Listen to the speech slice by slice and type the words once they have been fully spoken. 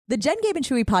The Jen, Gabe, and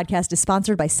Chewy podcast is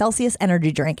sponsored by Celsius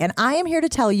Energy Drink, and I am here to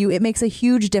tell you it makes a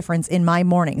huge difference in my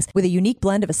mornings. With a unique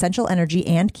blend of essential energy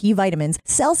and key vitamins,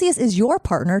 Celsius is your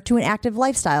partner to an active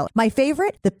lifestyle. My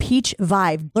favorite, the Peach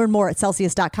Vibe. Learn more at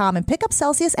Celsius.com and pick up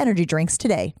Celsius Energy Drinks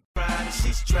today.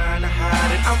 She's trying to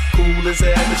hide it. I'm cool as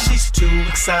ever. She's too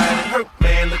excited. Her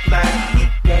man look like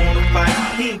he wanna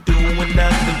fight. He ain't doing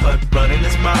nothing but running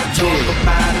his mouth. Talk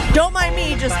about it. Don't mind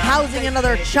me just housing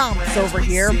another chomps over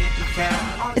here.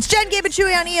 It's Jen, Gabe, and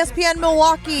Chewy on ESPN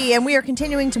Milwaukee, and we are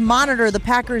continuing to monitor the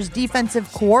Packers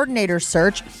defensive coordinator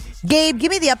search. Gabe, give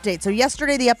me the update. So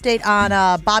yesterday, the update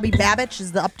on Bobby Babich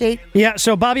is the update. Yeah,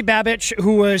 so Bobby Babich,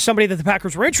 who was somebody that the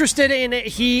Packers were interested in,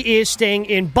 he is staying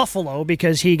in Buffalo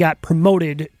because he got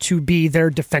promoted to be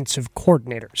their defensive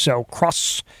coordinator. So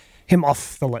cross him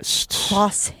off the list.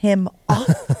 Cross him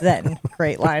off, then.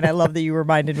 Great line. I love that you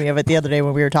reminded me of it the other day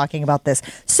when we were talking about this.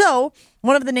 So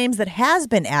one of the names that has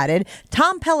been added,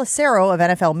 Tom Pelissero of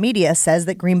NFL Media, says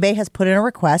that Green Bay has put in a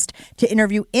request to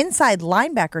interview inside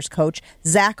linebackers coach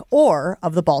Zach Orr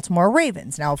of the Baltimore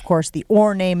Ravens. Now, of course, the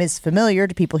Orr name is familiar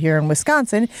to people here in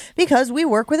Wisconsin because we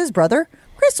work with his brother,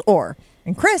 Chris Orr.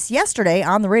 And Chris, yesterday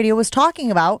on the radio, was talking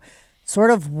about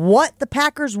sort of what the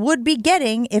Packers would be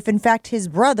getting if, in fact, his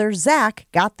brother, Zach,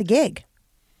 got the gig.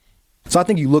 So I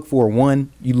think you look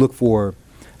for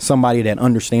somebody that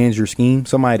understands your scheme,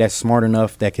 somebody that's smart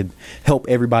enough that could help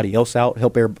everybody else out,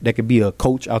 that could be a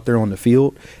coach out there on the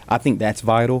field. I think that's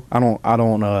vital. I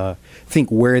don't think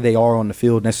where they are on the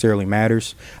field necessarily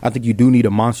matters. I think you do need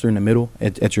a monster in the middle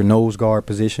at your nose guard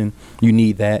position. You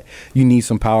need that. You need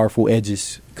some powerful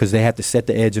edges because they have to set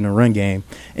the edge in the run game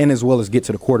and as well as get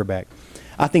to the quarterback.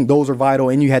 I think those are vital,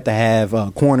 and you have to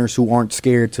have corners who aren't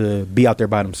scared to be out there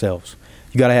by themselves.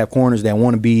 You got to have corners that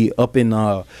want to be up in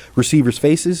receivers'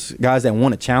 faces, guys that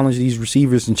want to challenge these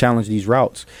receivers and challenge these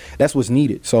routes. That's what's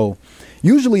needed. So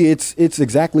usually it's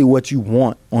exactly what you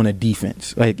want on a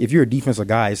defense. Like if you're a defensive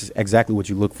guy, it's exactly what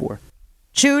you look for.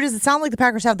 Chew, does it sound like the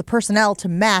Packers have the personnel to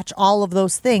match all of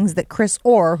those things that Chris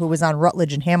Orr, who was on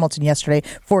Rutledge and Hamilton yesterday,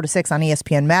 4 to 6 on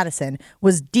ESPN Madison,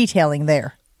 was detailing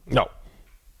there?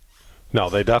 No,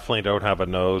 they definitely don't have a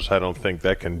nose. I don't think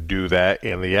that can do that.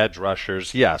 And the edge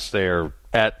rushers, yes, they're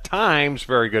at times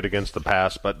very good against the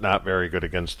pass, but not very good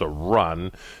against the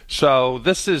run. So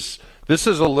this is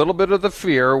a little bit of the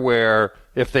fear where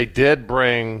if they did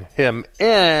bring him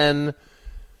in,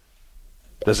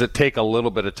 does it take a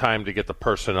little bit of time to get the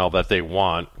personnel that they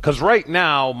want? Because right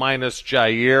now, minus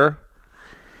Jair,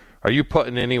 are you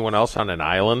putting anyone else on an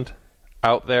island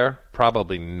out there?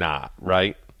 Probably not,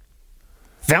 right?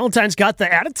 Valentine's got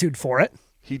the attitude for it.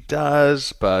 He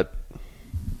does, but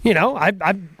you know,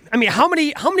 I mean, how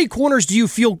many corners do you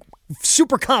feel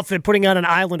super confident putting on an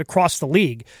island across the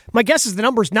league? My guess is the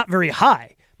number's not very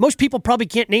high. Most people probably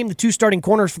can't name the 2 starting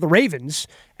corners for the Ravens,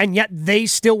 and yet they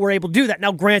still were able to do that.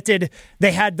 Now, granted,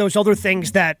 they had those other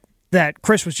things that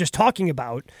Chris was just talking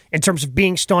about in terms of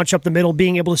being staunch up the middle,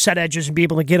 being able to set edges and be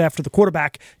able to get after the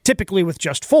quarterback, typically with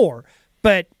just 4.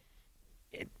 But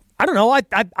I don't know.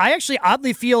 I actually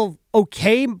oddly feel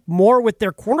okay more with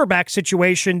their cornerback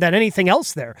situation than anything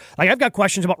else there. Like, I've got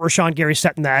questions about Rashawn Gary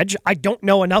setting the edge. I don't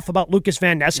know enough about Lucas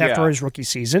Van Ness after his rookie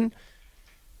season.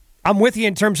 I'm with you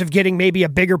in terms of getting maybe a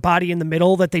bigger body in the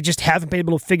middle that they just haven't been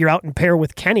able to figure out and pair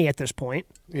with Kenny at this point.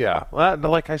 Yeah, well,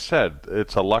 like I said,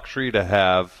 it's a luxury to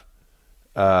have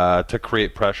to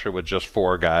create pressure with just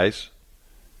 4 guys.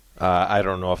 I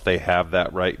don't know if they have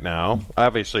that right now.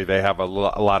 Obviously, they have a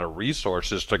lot of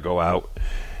resources to go out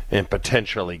and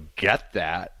potentially get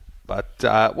that.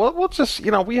 But, we'll just,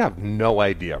 we have no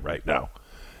idea right now.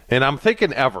 And I'm thinking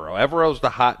Evero. Evero's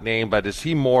the hot name, but is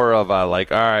he more of a,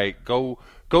 like, all right, go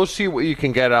see what you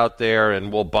can get out there,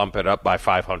 and we'll bump it up by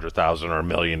 $500,000 or $1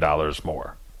 million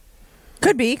more?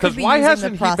 Could be. Because why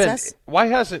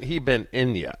hasn't he been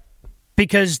in yet?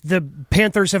 Because the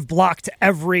Panthers have blocked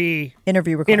every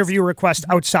interview request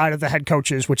outside of the head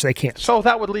coaches, which they can't. So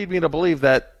that would lead me to believe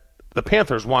that the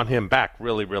Panthers want him back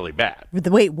really, really bad.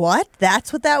 Wait, what?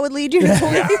 That's what that would lead you to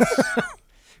believe?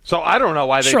 So I don't know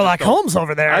why they Sherlock Holmes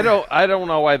over there. I don't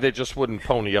know why they just wouldn't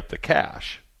pony up the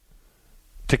cash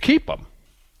to keep him.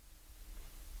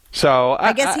 So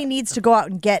I guess he needs to go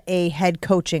out and get a head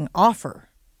coaching offer,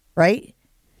 right?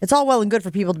 It's all well and good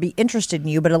for people to be interested in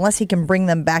you, but unless he can bring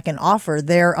them back an offer,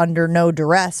 they're under no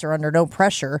duress or under no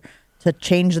pressure to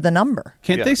change the number.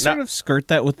 Can't they sort of skirt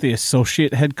that with the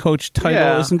associate head coach title?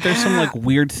 Yeah. Isn't there some like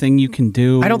weird thing you can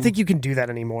do? I don't think you can do that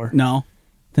anymore. No?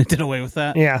 They did away with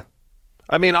that? Yeah.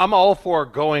 I mean, I'm all for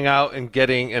going out and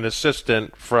getting an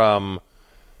assistant from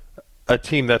a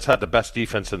team that's had the best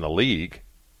defense in the league.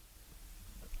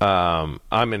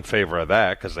 I'm in favor of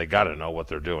that because they got to know what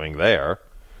they're doing there.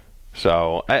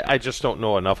 So I just don't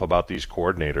know enough about these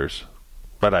coordinators.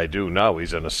 But I do know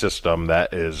he's in a system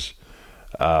that is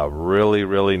really,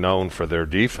 really known for their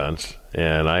defense,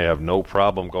 and I have no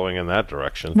problem going in that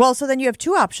direction. Well, so then you have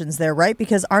two options there, right?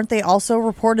 Because aren't they also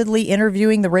reportedly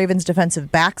interviewing the Ravens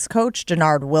defensive backs coach,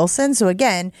 Denard Wilson? So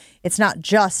again, it's not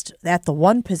just at the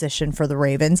one position for the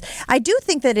Ravens. I do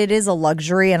think that it is a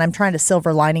luxury, and I'm trying to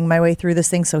silver lining my way through this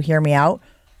thing, so hear me out.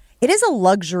 It is a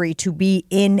luxury to be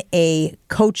in a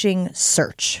coaching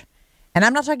search. And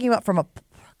I'm not talking about from a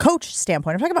coach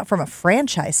standpoint. I'm talking about from a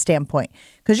franchise standpoint,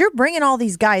 because you're bringing all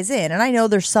these guys in, and I know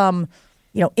there's some,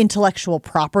 intellectual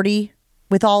property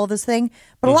with all of this thing,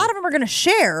 but a lot of them are going to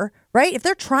share, right? If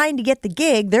they're trying to get the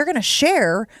gig, they're going to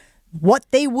share what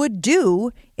they would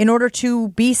do in order to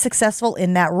be successful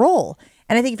in that role.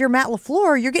 And I think if you're Matt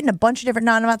LaFleur, you're getting a bunch of different,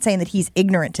 I'm not saying that he's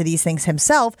ignorant to these things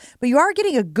himself, but you are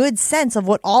getting a good sense of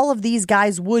what all of these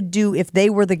guys would do if they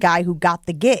were the guy who got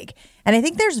the gig. And I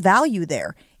think there's value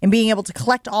there in being able to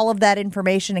collect all of that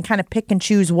information and kind of pick and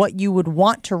choose what you would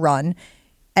want to run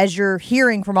as you're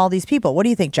hearing from all these people. What do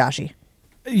you think, Joshy?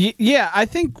 Yeah, I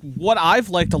think what I've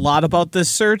liked a lot about this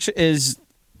search is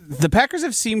the Packers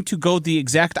have seemed to go the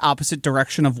exact opposite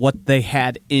direction of what they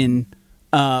had in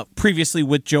previously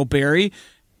with Joe Barry.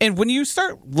 And when you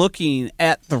start looking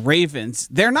at the Ravens,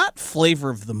 they're not flavor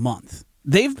of the month.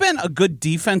 They've been a good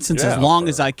defense since as long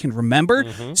as I can remember.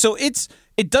 Mm-hmm. So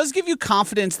it does give you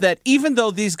confidence that even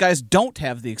though these guys don't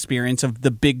have the experience of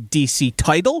the big DC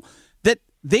title, that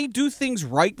they do things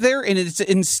right there, and it's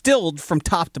instilled from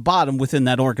top to bottom within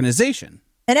that organization.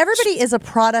 And everybody is a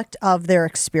product of their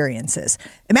experiences.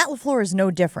 And Matt LaFleur is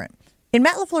no different. In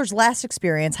Matt LaFleur's last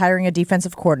experience hiring a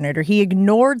defensive coordinator, he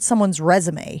ignored someone's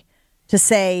resume to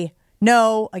say,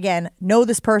 no, again, know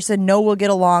this person, know we'll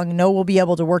get along, know we'll be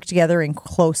able to work together in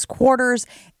close quarters,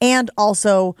 and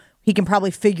also he can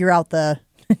probably figure out the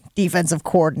defensive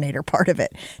coordinator part of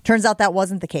it. Turns out that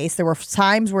wasn't the case. There were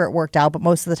times where it worked out, but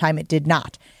most of the time it did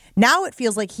not. Now it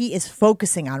feels like he is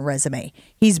focusing on resume.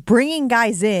 He's bringing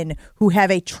guys in who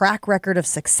have a track record of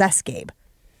success, Gabe.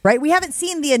 Right? We haven't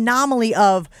seen the anomaly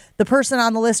of the person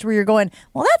on the list where you're going,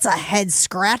 well, that's a head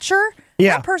scratcher.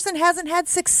 Yeah. That person hasn't had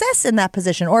success in that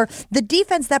position, or the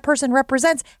defense that person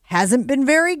represents hasn't been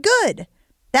very good.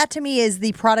 That, to me, is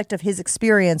the product of his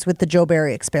experience with the Joe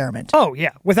Barry experiment. Oh,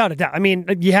 yeah, without a doubt. I mean,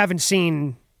 you haven't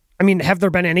seen... have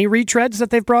there been any retreads that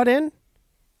they've brought in?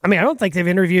 I don't think they've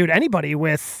interviewed anybody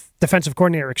with defensive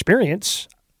coordinator experience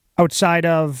outside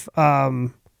of... now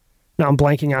I'm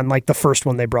blanking on, the first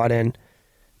one they brought in.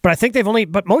 But I think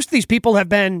but most of these people have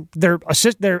been their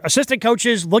assistant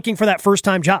coaches looking for that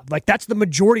first-time job. That's the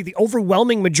majority, the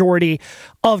overwhelming majority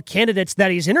of candidates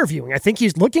that he's interviewing. I think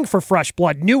he's looking for fresh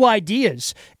blood, new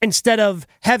ideas, instead of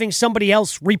having somebody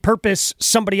else repurpose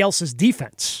somebody else's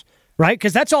defense, right?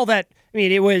 Because that's all that...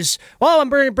 it was, I'm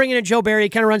bringing in Joe Barry. He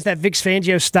kind of runs that Vic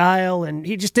Fangio style, and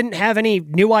he just didn't have any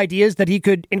new ideas that he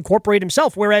could incorporate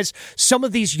himself. Whereas some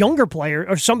of these younger players,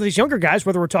 or some of these younger guys,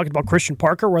 whether we're talking about Christian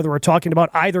Parker, whether we're talking about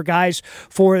either guys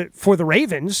for the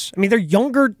Ravens, they're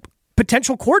younger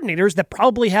potential coordinators that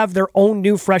probably have their own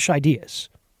new, fresh ideas.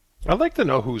 I'd like to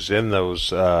know who's in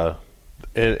those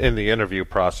in the interview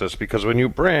process, because when you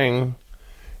bring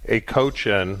a coach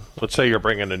in, let's say you're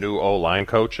bringing a new O-line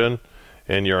coach in,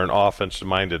 and you're an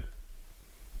offensive-minded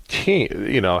team,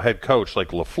 head coach like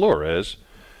LaFleur is,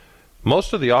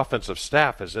 most of the offensive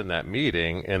staff is in that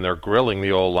meeting, and they're grilling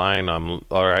the O-line on,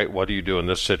 all right, what do you do in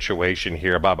this situation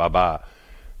here, blah, blah, blah.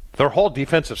 Their whole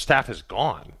defensive staff is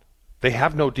gone. They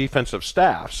have no defensive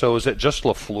staff. So is it just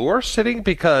LaFleur sitting?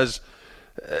 Because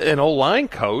an O-line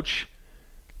coach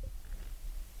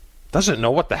doesn't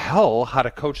know what the hell how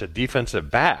to coach a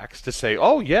defensive backs to say,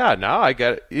 oh, yeah, now I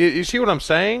get it. You see what I'm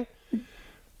saying?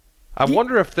 I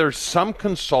wonder if there's some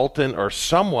consultant or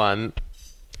someone,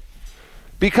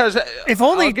 because if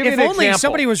only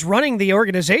somebody was running the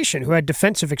organization who had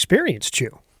defensive experience,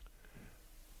 Chew.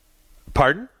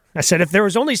 Pardon? I said if there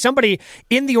was only somebody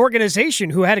in the organization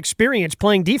who had experience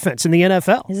playing defense in the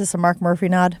NFL. Is this a Mark Murphy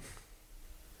nod?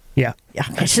 Yeah. Yeah.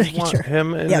 I just want sure.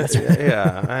 Him in yeah, that's right.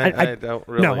 Yeah, I don't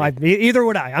really. No, either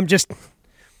would I.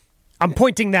 I'm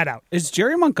pointing that out. Is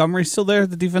Jerry Montgomery still there,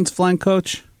 the defensive line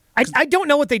coach? I don't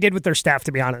know what they did with their staff,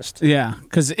 to be honest. Yeah,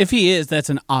 because if he is,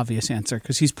 that's an obvious answer,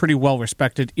 because he's pretty well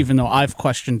respected, even though I've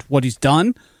questioned what he's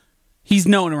done. He's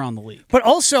known around the league. But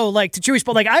also, to Chewy's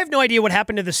point, I have no idea what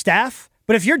happened to the staff,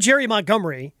 but if you're Jerry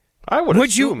Montgomery,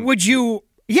 would you,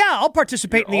 I'll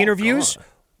participate in the interviews.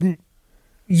 God.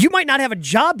 You might not have a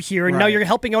job here, and now you're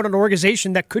helping out an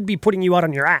organization that could be putting you out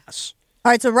on your ass.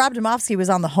 All right, so Rob Domofsky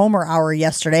was on the Homer Hour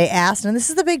yesterday, asked, and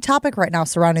this is the big topic right now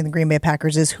surrounding the Green Bay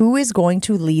Packers, is who is going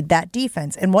to lead that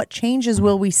defense and what changes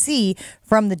will we see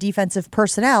from the defensive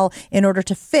personnel in order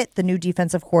to fit the new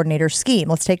defensive coordinator scheme.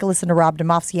 Let's take a listen to Rob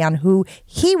Domofsky on who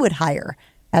he would hire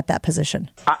at that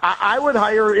position. I would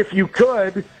hire, if you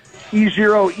could,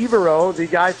 Ejiro Evero, the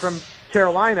guy from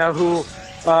Carolina, who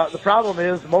the problem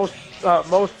is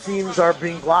most teams are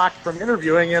being blocked from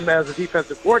interviewing him as a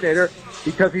defensive coordinator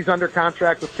because he's under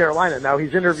contract with Carolina. Now,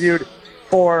 he's interviewed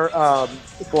for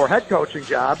head coaching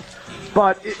jobs,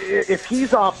 but if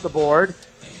he's off the board,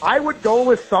 I would go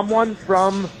with someone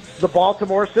from the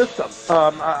Baltimore system.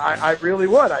 I really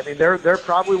would. I mean, they're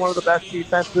probably one of the best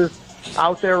defenses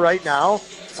out there right now.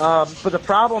 But the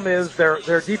problem is their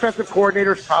defensive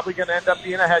coordinator is probably going to end up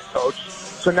being a head coach.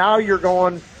 So now you're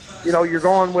going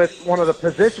with one of the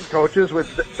position coaches, with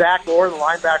Zach Orr, the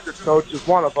linebackers coach, is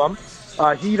one of them.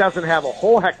 He doesn't have a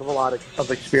whole heck of a lot of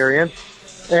experience,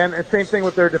 and same thing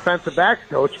with their defensive backs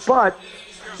coach. But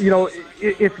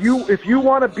if you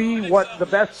want to be what the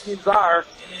best teams are,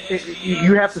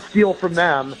 you have to steal from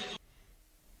them.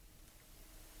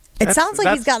 It sounds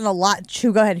like he's gotten a lot.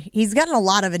 Chew, go ahead. He's gotten a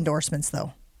lot of endorsements,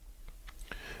 though.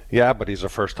 Yeah, but he's a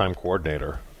first-time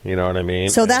coordinator. You know what I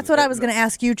mean? So that's what I was going to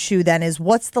ask you, Chew, then, is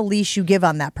what's the leash you give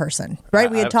on that person, right?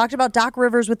 We had talked about Doc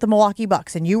Rivers with the Milwaukee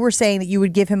Bucks, and you were saying that you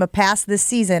would give him a pass this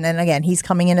season. And again, he's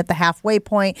coming in at the halfway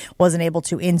point, wasn't able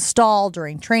to install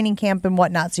during training camp and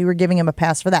whatnot, so you were giving him a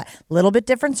pass for that. A little bit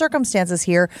different circumstances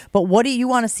here, but what do you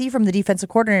want to see from the defensive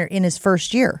coordinator in his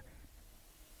first year?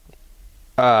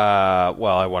 Well,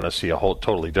 I want to see a whole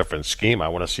totally different scheme. I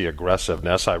want to see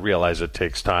aggressiveness. I realize it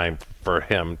takes time for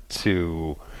him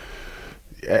to...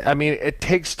 I mean, it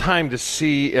takes time to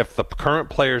see if the current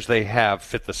players they have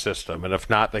fit the system, and if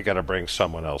not, they got to bring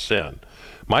someone else in.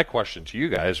 My question to you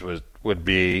guys would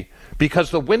be,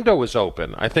 because the window is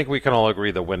open, I think we can all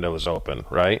agree the window is open,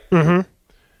 right? Mm-hmm.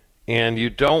 And you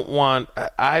don't want,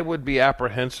 I would be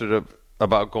apprehensive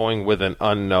about going with an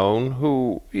unknown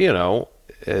who,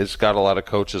 has got a lot of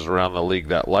coaches around the league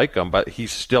that like him, but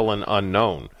he's still an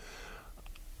unknown.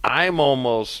 I'm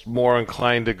almost more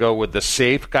inclined to go with the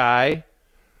safe guy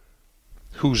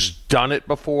who's done it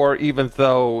before, even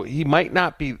though he might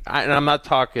not be, and I'm not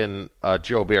talking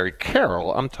Joe Barry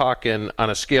Carroll, I'm talking on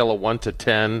a scale of 1 to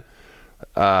 10,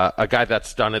 a guy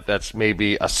that's done it that's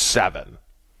maybe a 7.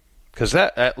 Because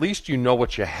at least you know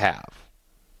what you have.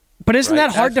 But isn't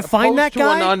that hard to find that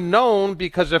guy? To an unknown,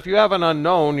 because if you have an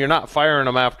unknown, you're not firing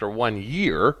him after 1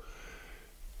 year.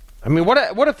 I mean,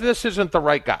 what if this isn't the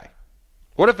right guy?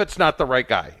 What if it's not the right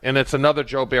guy, and it's another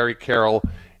Joe Barry Carroll,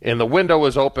 and the window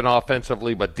is open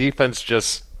offensively, but defense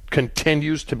just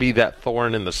continues to be that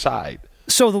thorn in the side?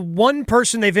 So the one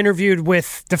person they've interviewed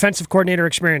with defensive coordinator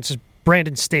experience is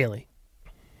Brandon Staley.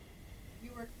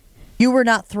 You were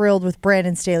not thrilled with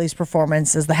Brandon Staley's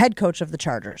performance as the head coach of the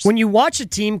Chargers. When you watch a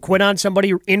team quit on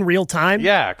somebody in real time?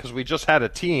 Yeah, because we just had a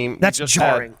team. That's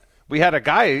jarring. We had a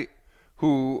guy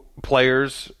who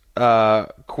players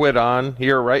quit on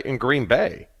here right in Green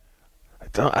Bay.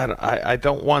 I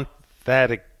don't want that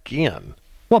again.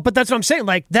 Well, but that's what I'm saying.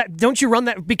 Like that, don't you run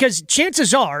that? Because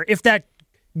chances are, if that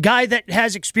guy that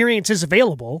has experience is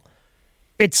available,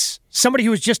 it's somebody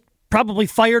who was just probably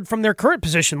fired from their current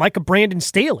position, like a Brandon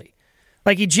Staley.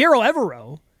 Like Ejiro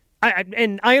Evero,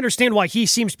 and I understand why he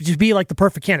seems to be like the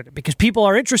perfect candidate, because people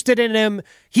are interested in him.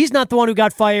 He's not the one who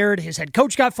got fired. His head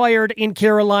coach got fired in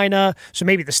Carolina, so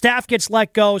maybe the staff gets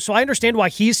let go. So I understand why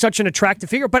he's such an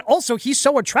attractive figure, but also he's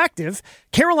so attractive,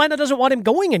 Carolina doesn't want him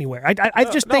going anywhere. I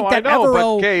just think that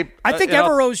Evero, Gabe, I think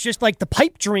Evero's just like the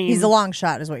pipe dream. He's a long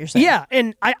shot, is what you're saying. Yeah,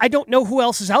 and I don't know who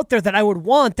else is out there that I would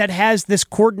want that has this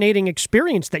coordinating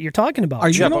experience that you're talking about. Are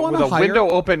you going to want to hire? Window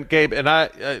open, Gabe,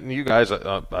 and you guys,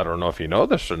 I don't know if you know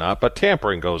this or not, but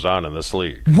tampering goes on in this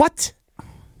league. What?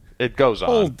 It goes on.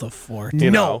 Hold the fort.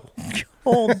 No.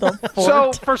 Hold the fort.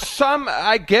 So for some,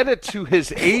 I get it to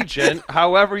his agent.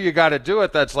 However you got to do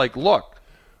it, that's like, look,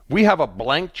 we have a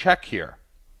blank check here.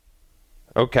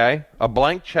 Okay? A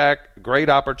blank check, great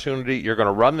opportunity. You're going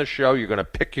to run the show. You're going to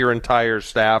pick your entire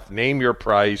staff, name your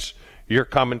price. You're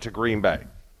coming to Green Bay.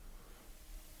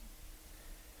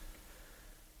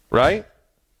 Right?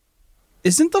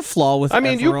 Isn't the flaw with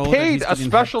Evero you paid that a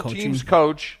special teams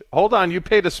coach. Hold on, you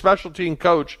paid a special team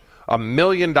coach $1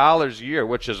 million a year,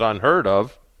 which is unheard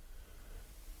of.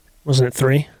 Wasn't it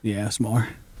 3? Yeah, it's more.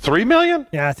 $3 million?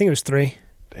 Yeah, I think it was 3.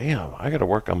 damn, I got to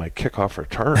work on my kickoff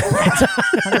return.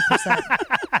 100%.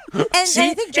 And See,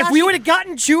 I think, Josh, if we would have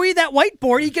gotten Chewy that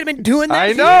whiteboard, he could have been doing that.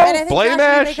 I know. And I think, Blame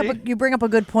Josh, Ashley. you bring up a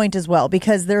good point as well,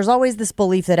 because there's always this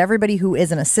belief that everybody who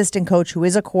is an assistant coach, who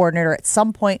is a coordinator, at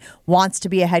some point wants to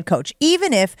be a head coach,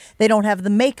 even if they don't have the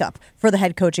makeup for the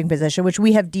head coaching position, which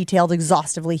we have detailed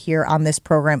exhaustively here on this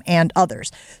program and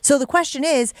others. So the question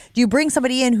is, do you bring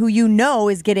somebody in who you know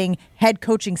is getting head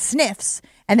coaching sniffs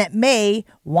and that may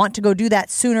want to go do that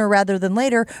sooner rather than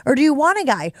later? Or do you want a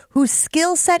guy whose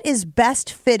skill set is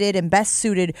best fitted and best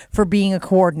suited for being a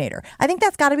coordinator? I think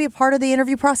that's got to be a part of the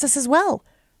interview process as well,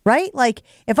 right? Like,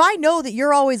 if I know that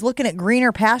you're always looking at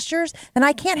greener pastures, then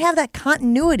I can't have that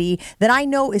continuity that I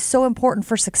know is so important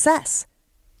for success,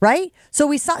 right? So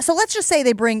let's just say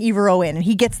they bring Evero in and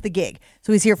he gets the gig.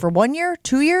 So he's here for 1 year,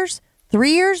 2 years,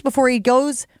 3 years before he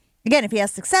goes. Again, if he has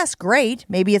success, great.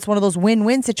 Maybe it's one of those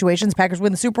win-win situations. Packers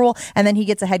win the Super Bowl, and then he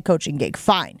gets a head coaching gig.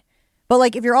 Fine. But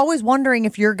like, if you're always wondering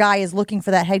if your guy is looking for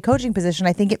that head coaching position,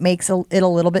 I think it makes it a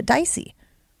little bit dicey.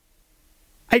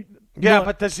 I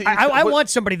want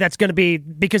somebody that's going to be,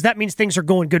 because that means things are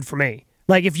going good for me.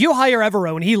 Like, if you hire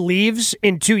Evero and he leaves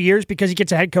in 2 years because he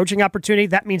gets a head coaching opportunity,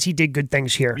 that means he did good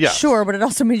things here. Yeah. Sure, but it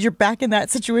also means you're back in that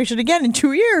situation again in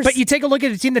 2 years. But you take a look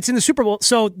at a team that's in the Super Bowl.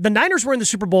 So the Niners were in the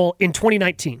Super Bowl in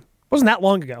 2019. It wasn't that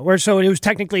long ago. So it was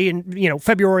technically in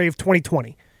February of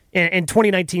 2020. And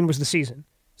 2019 was the season.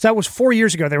 So that was 4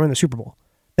 years ago they were in the Super Bowl.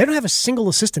 They don't have a single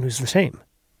assistant who's the same.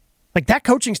 Like, that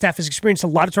coaching staff has experienced a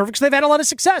lot of turnover because they've had a lot of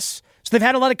success. So they've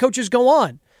had a lot of coaches go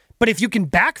on. But if you can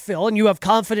backfill and you have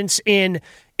confidence in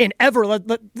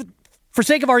Evero, for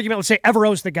sake of argument, let's say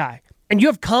Evero's the guy, and you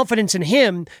have confidence in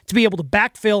him to be able to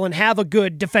backfill and have a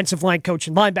good defensive line coach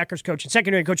and linebackers coach and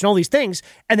secondary coach and all these things,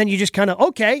 and then you just kind of,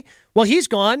 okay, well, he's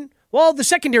gone. Well, the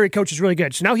secondary coach is really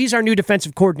good, so now he's our new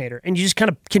defensive coordinator, and you just kind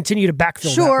of continue to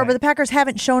backfill. Sure, but the Packers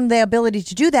haven't shown the ability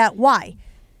to do that. Why?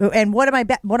 And what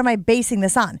am I basing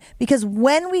this on? Because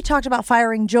when we talked about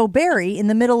firing Joe Barry in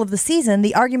the middle of the season,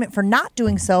 the argument for not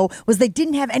doing so was they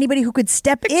didn't have anybody who could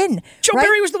step in. Joe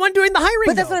Barry was the one doing the hiring.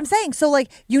 But that's what I'm saying. So, like,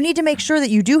 you need to make sure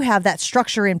that you do have that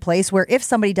structure in place where if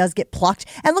somebody does get plucked,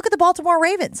 and look at the Baltimore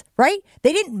Ravens, right?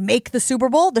 They didn't make the Super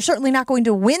Bowl. They're certainly not going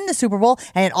to win the Super Bowl,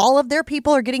 and all of their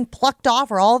people are getting plucked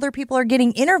off or all of their people are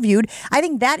getting interviewed. I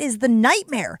think that is the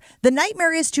nightmare. The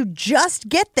nightmare is to just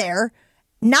get there,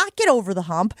 not get over the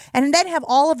hump, and then have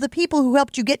all of the people who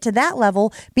helped you get to that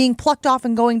level being plucked off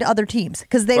and going to other teams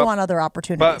because they want other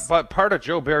opportunities. But part of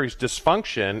Joe Barry's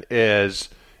dysfunction is,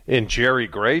 and Jerry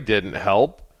Gray didn't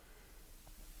help,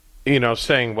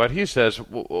 saying what he says,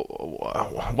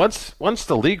 once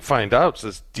the league finds out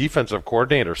this defensive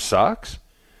coordinator sucks,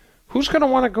 who's going to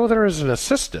want to go there as an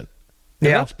assistant? And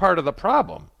that's part of the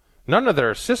problem. None of their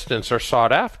assistants are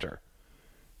sought after.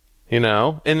 And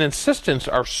assistants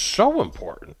are so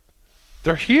important.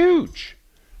 They're huge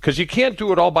because you can't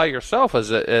do it all by yourself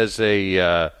as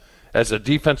a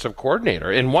defensive coordinator.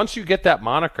 And once you get that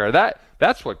moniker,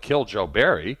 that's what killed Joe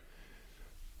Barry.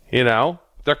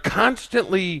 They're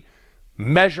constantly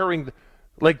measuring,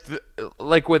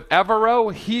 like with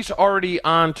Evero, he's already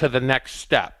on to the next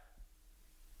step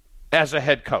as a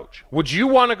head coach. Would you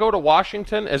want to go to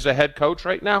Washington as a head coach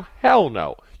right now? Hell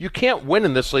no. You can't win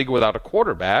in this league without a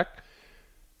quarterback.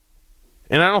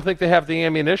 And I don't think they have the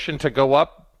ammunition to go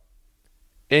up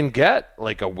and get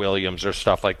like a Williams or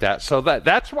stuff like that. So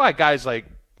that's why guys like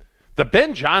the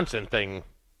Ben Johnson thing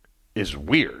is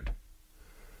weird.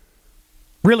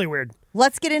 Really weird.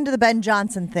 Let's get into the Ben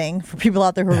Johnson thing for people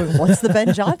out there who are like, what's the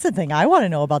Ben Johnson thing? I want to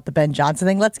know about the Ben Johnson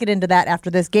thing. Let's get into that after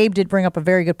this. Gabe did bring up a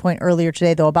very good point earlier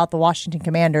today, though, about the Washington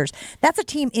Commanders. That's a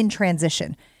team in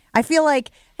transition. I feel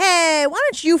like, hey, why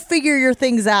don't you figure your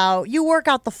things out? You work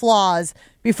out the flaws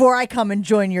before I come and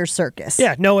join your circus.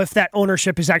 Yeah, know if that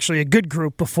ownership is actually a good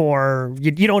group before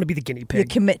you don't want to be the guinea pig. You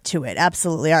commit to it.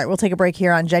 Absolutely. All right, we'll take a break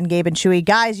here on Jen, Gabe, and Chewy.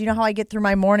 Guys, you know how I get through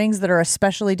my mornings that are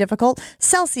especially difficult?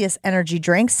 Celsius Energy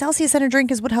Drink. Celsius Energy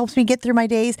Drink is what helps me get through my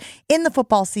days in the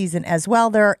football season as well.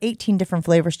 There are 18 different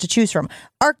flavors to choose from.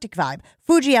 Arctic Vibe,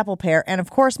 Fuji Apple Pear, and of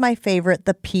course my favorite,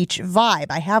 the Peach Vibe.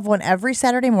 I have one every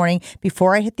Saturday morning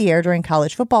before I hit the air during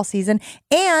college football season.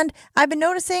 And I've been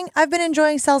noticing I've been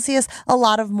enjoying Celsius a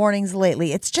lot of mornings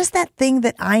lately. It's just that thing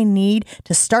that I need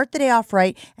to start the day off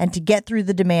right and to get through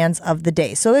the demands of the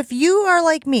day. So if you are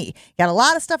like me, got a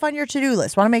lot of stuff on your to-do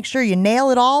list, want to make sure you nail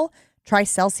it all, try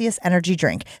Celsius Energy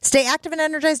Drink. Stay active and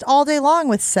energized all day long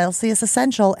with Celsius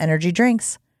Essential Energy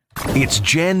Drinks. It's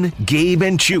Jen, Gabe,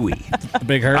 and Chewy.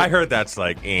 Big hurt. I heard that's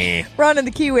like, eh. Ron and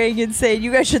the Keywing and saying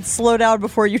you guys should slow down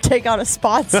before you take on a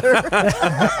sponsor.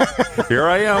 Here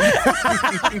I am.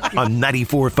 On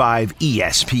 94.5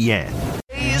 ESPN.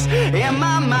 In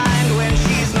my mind, when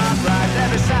she's not right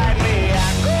there beside me,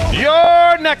 I go.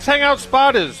 Your next hangout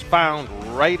spot is found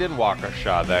right in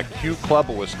Waukesha. That Q Club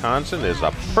of Wisconsin is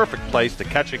a perfect place to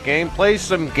catch a game, play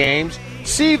some games,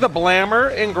 see the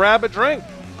Blammer, and grab a drink.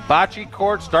 Bocce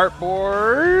courts,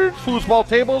 dartboards, foosball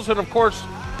tables, and of course,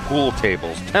 pool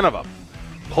tables, 10 of them.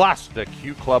 Plus, the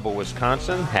Q Club of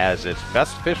Wisconsin has its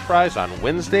best fish fries on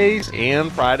Wednesdays and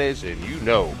Fridays, and you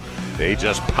know they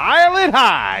just pile it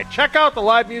high. Check out the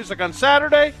live music on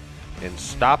Saturday and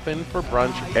stop in for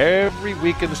brunch every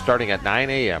weekend starting at 9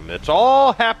 a.m. It's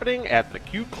all happening at the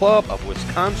Q Club of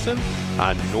Wisconsin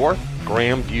on North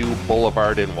Grandview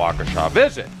Boulevard in Waukesha.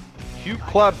 Visit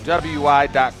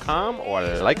qclubwi.com or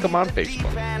like them on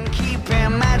Facebook. And keep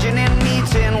imagining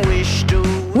meeting wish to.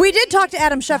 We did talk to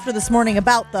Adam Schefter this morning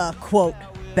about the, quote,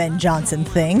 Ben Johnson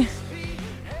thing.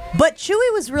 But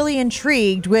Chewy was really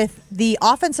intrigued with the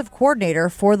offensive coordinator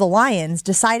for the Lions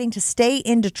deciding to stay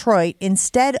in Detroit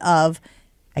instead of,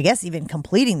 I guess, even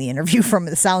completing the interview from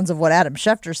the sounds of what Adam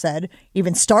Schefter said,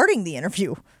 even starting the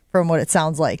interview from what it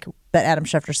sounds like that Adam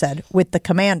Schefter said with the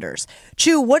Commanders.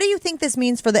 Chew, what do you think this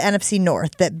means for the NFC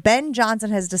North, that Ben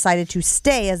Johnson has decided to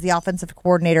stay as the offensive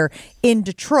coordinator in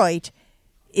Detroit?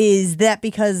 Is that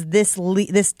because this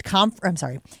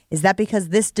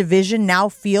division now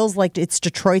feels like it's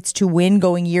Detroit's to win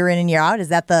going year in and year out? Is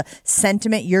that the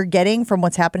sentiment you're getting from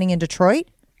what's happening in Detroit?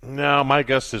 No, my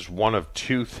guess is one of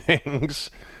two things,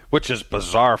 which is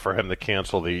bizarre for him to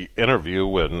cancel the interview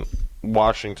when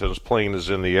Washington's plane is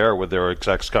in the air with their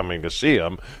execs coming to see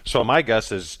him. So my guess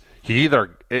is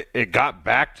it got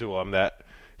back to him that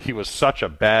he was such a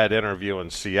bad interview in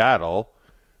Seattle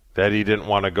that he didn't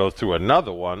want to go through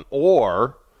another one,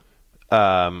 or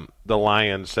the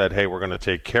Lions said, hey, we're going to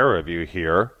take care of you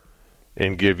here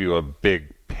and give you a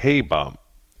big pay bump.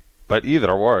 But either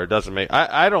or, it doesn't make...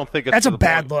 I don't think it's... That's a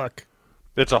bad look.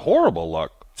 It's a horrible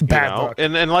look. It's a bad look.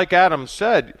 And like Adam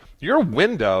said, your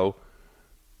window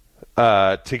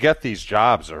to get these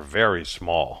jobs are very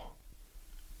small.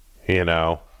 You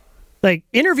know? Like,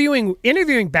 interviewing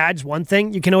bad's one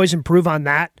thing. You can always improve on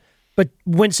that. But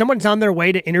when someone's on their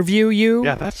way to interview you,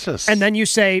 yeah, that's just... and then you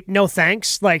say, no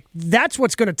thanks, like, that's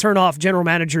what's going to turn off general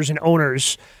managers and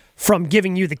owners from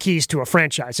giving you the keys to a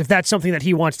franchise, if that's something that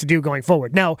he wants to do going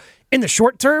forward. Now, in the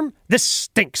short term, this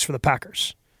stinks for the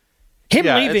Packers. Him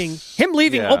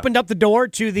leaving opened up the door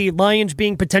to the Lions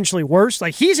being potentially worse.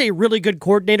 Like, he's a really good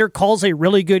coordinator, calls a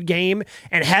really good game,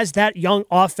 and has that young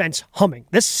offense humming.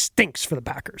 This stinks for the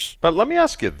Packers. But let me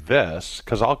ask you this,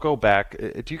 because I'll go back.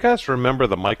 Do you guys remember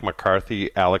the Mike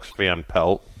McCarthy, Alex Van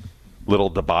Pelt little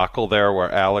debacle there where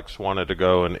Alex wanted to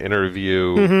go and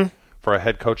interview for a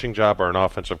head coaching job or an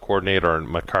offensive coordinator, and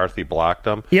McCarthy blocked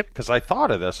him? Yep. Because I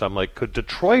thought of this. I'm like, could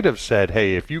Detroit have said,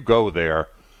 hey, if you go there,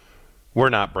 we're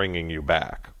not bringing you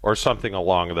back, or something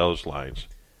along those lines?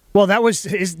 Well,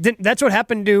 that's what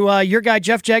happened to your guy,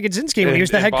 Jeff Jagodzinski, when he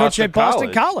was the head coach at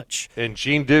Boston College. And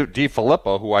Gene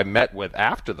DiFilippo, who I met with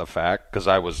after the fact because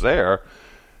I was there,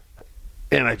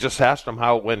 and I just asked him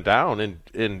how it went down, and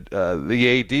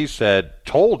the AD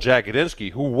told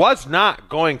Jagodzinski, who was not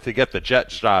going to get the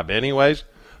Jets job anyways,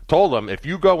 told him, if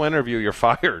you go interview, you're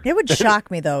fired. It would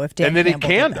shock me, though, if Dan and then Campbell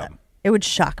he canned did that. him. It would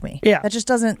shock me. Yeah. That just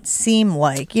doesn't seem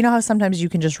like, you know how sometimes you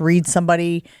can just read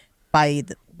somebody by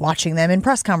watching them in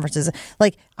press conferences.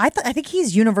 Like, I think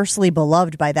he's universally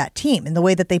beloved by that team in the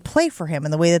way that they play for him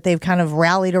and the way that they've kind of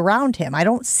rallied around him. I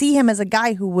don't see him as a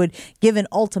guy who would give an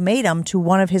ultimatum to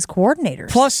one of his coordinators.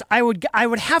 Plus, I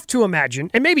would have to imagine,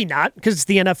 and maybe not, because it's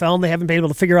the NFL and they haven't been able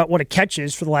to figure out what a catch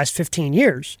is for the last 15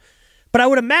 years, but I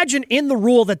would imagine in the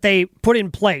rule that they put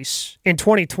in place in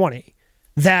 2020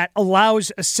 that allows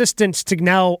assistants to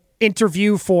now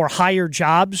interview for higher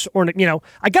jobs, or, you know,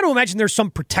 I got to imagine there's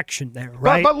some protection there,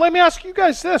 right? But let me ask you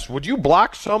guys this. Would you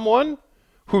block someone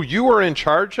who you were in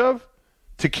charge of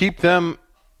to keep them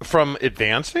from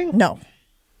advancing? No.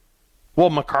 Well,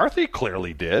 McCarthy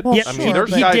clearly did. Well, I mean,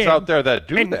 there's guys out there that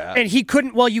do that. And he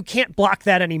couldn't, well, you can't block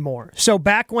that anymore. So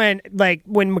back when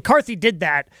McCarthy did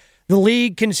that, the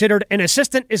league considered an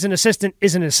assistant is an assistant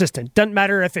is an assistant. Doesn't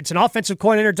matter if it's an offensive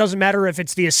coordinator. Doesn't matter if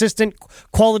it's the assistant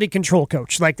quality control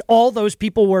coach. Like, all those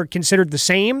people were considered the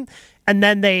same. And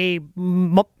then they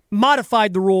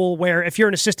modified the rule where if you're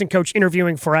an assistant coach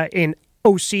interviewing for an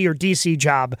OC or DC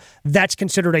job, that's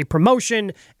considered a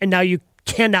promotion. And now you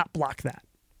cannot block that.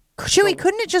 Chewy,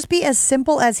 couldn't it just be as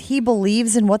simple as he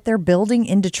believes in what they're building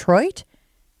in Detroit?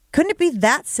 Couldn't it be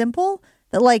that simple?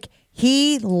 That, like,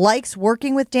 he likes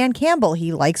working with Dan Campbell.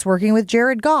 He likes working with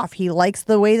Jared Goff. He likes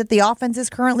the way that the offense is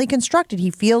currently constructed.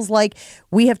 He feels like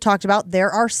we have talked about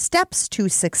there are steps to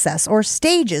success or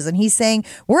stages. And he's saying,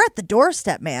 we're at the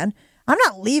doorstep, man. I'm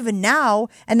not leaving now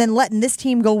and then letting this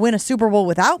team go win a Super Bowl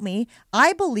without me.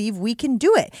 I believe we can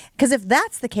do it. Because if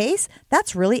that's the case,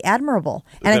 that's really admirable.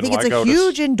 And Then I think why it's a go to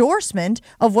huge endorsement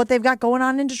of what they've got going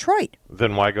on in Detroit.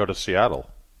 Then why go to Seattle?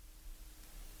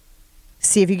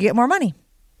 See if you can get more money.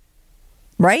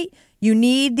 Right? You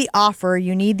need the offer.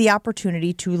 You need the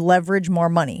opportunity to leverage more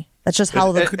money. That's just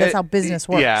how that's how business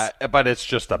works. Yeah, but it's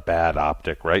just a bad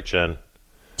optic, right, Jen?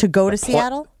 To go to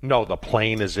Seattle? No, the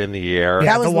plane is in the air.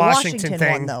 That was the the Washington Washington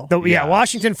thing. one, though. Yeah, Yes.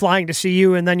 Washington flying to see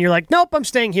you, and then you're like, nope, I'm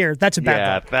staying here. That's a bad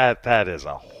Yeah, look. that is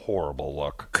a horrible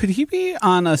look. Could he be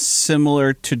on a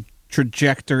similar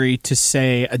trajectory to,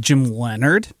 say, a Jim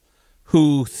Leonard,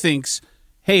 who thinks,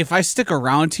 hey, if I stick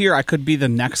around here, I could be the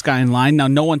next guy in line? Now,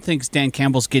 no one thinks Dan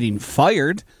Campbell's getting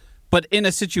fired, but in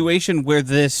a situation where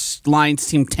this Lions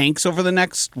team tanks over the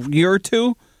next year or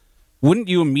two, wouldn't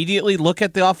you immediately look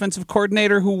at the offensive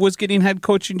coordinator who was getting head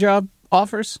coaching job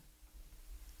offers?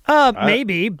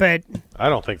 Maybe, but I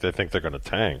don't think they think they're going to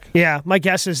tank. yeah, my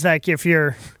guess is that if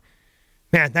you're,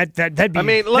 man, that'd be, I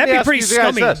mean, let me that'd be ask pretty you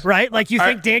guys scummy, this. right? Like you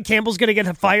think Dan Campbell's going to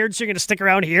get fired, so you're going to stick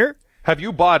around here? Have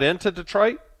you bought into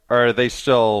Detroit, or are they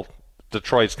still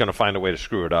Detroit's going to find a way to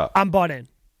screw it up? I'm bought in.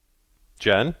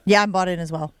 Jen? Yeah, I'm bought in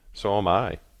as well. So am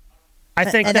I. I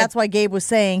think And that's why Gabe was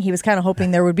saying he was kind of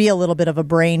hoping there would be a little bit of a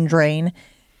brain drain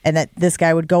and that this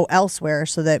guy would go elsewhere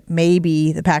so that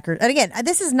maybe the Packers. And again,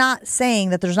 this is not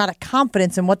saying that there's not a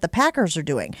confidence in what the Packers are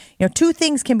doing. You know, two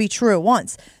things can be true at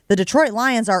once. The Detroit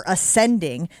Lions are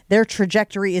ascending. Their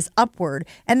trajectory is upward.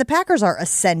 And the Packers are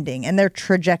ascending and their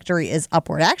trajectory is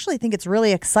upward. I actually think it's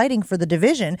really exciting for the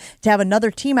division to have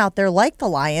another team out there like the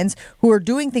Lions who are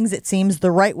doing things, it seems, the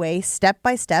right way, step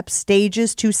by step,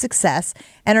 stages to success,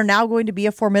 and are now going to be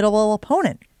a formidable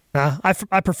opponent.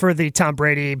 I prefer the Tom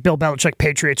Brady, Bill Belichick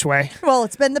Patriots way. Well,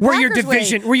 it's been the Where your Packers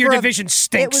division- way where your for division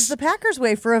stinks. It was the Packers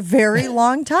way for a very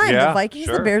long time. Yeah, The Vikings,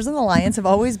 sure. the Bears, and the Lions have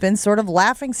always been sort of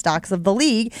laughing stocks of the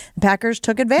league. The Packers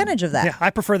took advantage of that. Yeah, I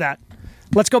prefer that.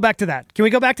 Let's go back to that. Can we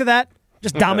go back to that?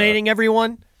 Just dominating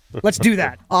everyone? Let's do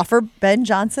that. Offer Ben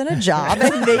Johnson a job,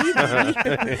 and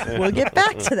maybe we'll get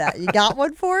back to that. You got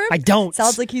one for him? I don't.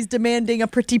 Sounds like he's demanding a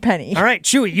pretty penny. All right,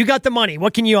 Chewy, you got the money.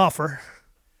 What can you offer?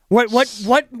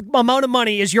 What amount of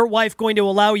money is your wife going to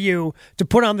allow you to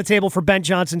put on the table for Ben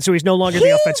Johnson so he's no longer the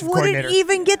offensive He coordinator? wouldn't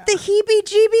even get the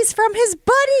heebie-jeebies from his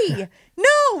buddy.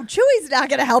 No, Chewy's not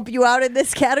going to help you out in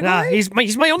this category. Nah,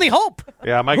 he's my only hope.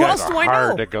 Yeah, my Who guys else do are I hard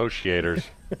know? negotiators.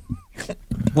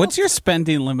 What's your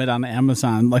spending limit on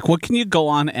Amazon? Like, what can you go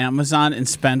on Amazon and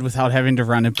spend without having to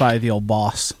run it by the old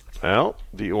boss? Well,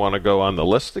 do you want to go on the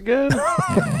list again?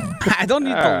 I don't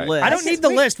need All the right. list. I don't need the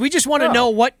list. We just want to know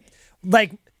what,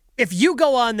 like, if you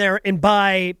go on there and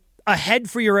buy a head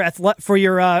for your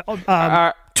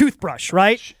toothbrush,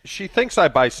 right? She thinks I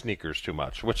buy sneakers too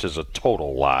much, which is a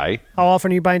total lie. How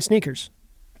often are you buying sneakers?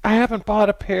 I haven't bought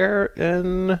a pair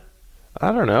in,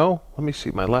 I don't know. Let me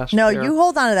see my last No, pair. you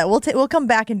hold on to that. We'll come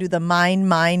back and do the mine,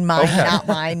 Okay. not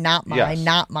mine, not mine, Yes.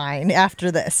 not mine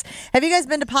after this. Have you guys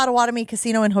been to Potawatomi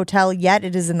Casino and Hotel yet?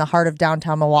 It is in the heart of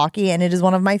downtown Milwaukee, and it is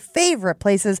one of my favorite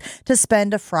places to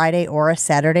spend a Friday or a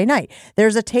Saturday night.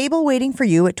 There's a table waiting for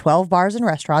you at 12 bars and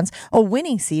restaurants, a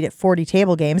winning seat at 40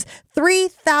 table games,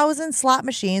 3,000 slot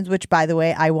machines, which, by the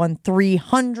way, I won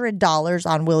 $300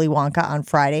 on Willy Wonka on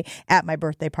Friday at my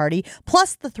birthday party,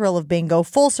 plus the thrill of bingo,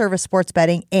 full-service sports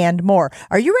betting, and more.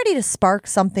 Are you ready to spark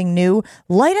something new?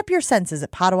 Light up your senses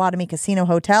at Potawatomi Casino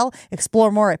Hotel.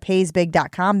 Explore more at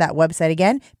paysbig.com. That website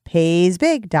again,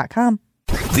 paysbig.com.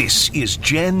 This is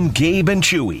Jen, Gabe, and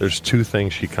Chewy. There's two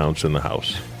things she counts in the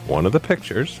house. One of the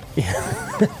pictures.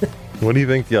 What do you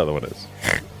think the other one is?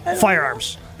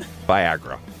 Firearms.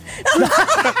 Viagra.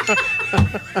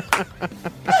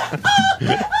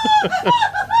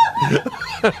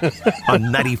 On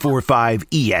 94.5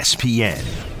 ESPN.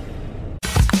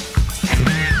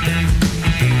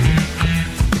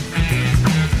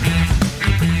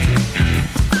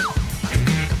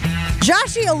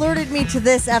 Joshy alerted me to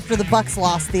this after the Bucks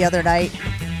lost the other night.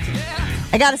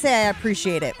 I gotta say, I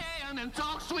appreciate it.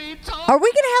 Are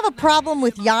we gonna have a problem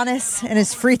with Giannis and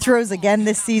his free throws again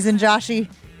this season, Joshy?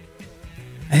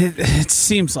 It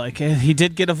seems like it. He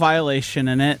did get a violation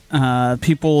in it.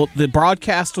 The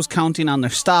broadcast was counting on their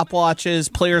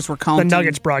stopwatches. Players were The counting.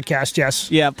 Nuggets broadcast, yes.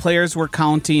 Yeah, players were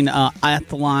counting at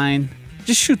the line.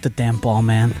 Just shoot the damn ball,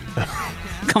 man.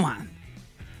 Come on.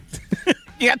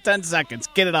 You got 10 seconds.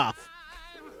 Get it off.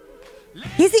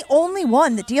 He's the only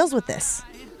one that deals with this.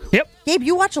 Yep. Gabe,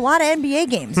 you watch a lot of NBA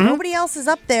games. Nobody else is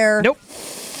up there. Nope.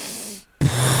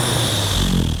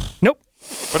 Nope.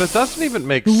 But it doesn't even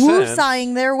make sense.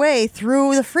 Woosahing their way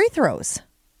through the free throws.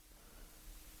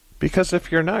 Because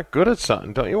if you're not good at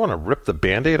something, don't you want to rip the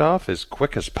Band-Aid off as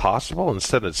quick as possible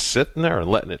instead of sitting there and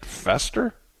letting it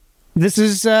fester? This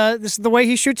is the way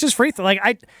he shoots his free throw. Like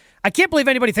I can't believe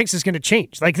anybody thinks it's going to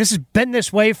change. Like, this has been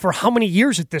this way for how many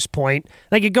years at this point?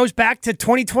 Like, it goes back to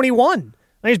 2021.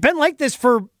 Like, it's been like this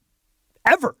for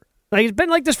ever. Like, it's been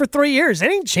like this for 3 years. It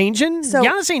ain't changing. So,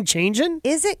 Giannis ain't changing.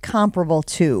 Is it comparable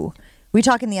to, we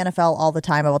talk in the NFL all the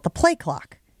time about the play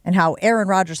clock and how Aaron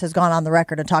Rodgers has gone on the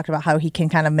record and talked about how he can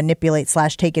kind of manipulate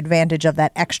 / take advantage of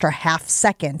that extra half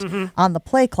second on the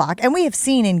play clock. And we have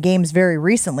seen in games very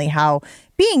recently how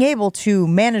being able to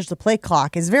manage the play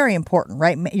clock is very important,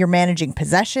 right? You're managing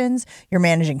possessions, you're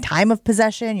managing time of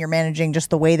possession, you're managing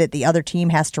just the way that the other team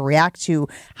has to react to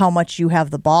how much you have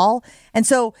the ball. And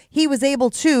so he was able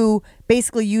to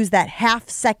basically use that half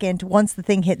second once the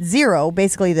thing hit zero,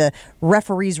 basically the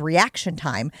referee's reaction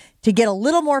time, to get a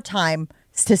little more time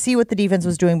to see what the defense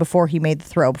was doing before he made the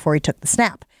throw, before he took the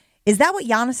snap. Is that what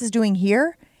Giannis is doing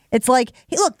here? It's like,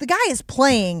 hey, look, the guy is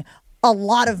playing a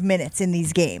lot of minutes in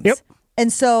these games. Yep.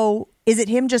 And so is it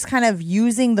him just kind of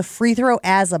using the free throw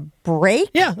as a break?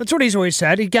 Yeah, that's what he's always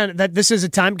said. That this is a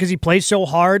time, because he plays so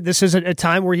hard, this is a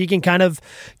time where he can kind of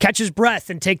catch his breath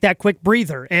and take that quick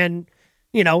breather. And,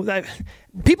 you know,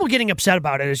 people getting upset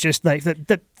about it is just like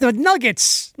the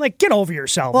Nuggets, like, get over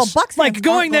yourselves. Well, Bucks fans like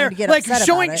going there, to get like upset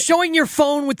about it. showing your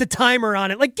phone with the timer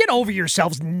on it. Like, get over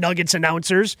yourselves, Nuggets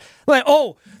announcers. Like,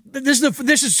 oh,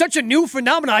 this is such a new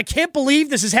phenomenon. I can't believe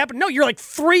this is happening. No, you're like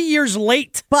 3 years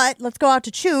late. But let's go out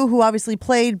to Chew, who obviously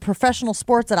played professional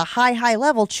sports at a high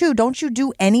level. Chew, don't you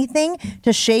do anything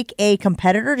to shake a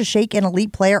competitor, to shake an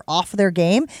elite player off their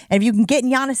game? And if you can get in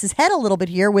Giannis's head a little bit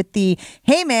here with the,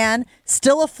 hey man,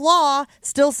 still a flaw,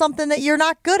 still something that you're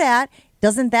not good at,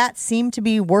 doesn't that seem to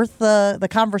be worth the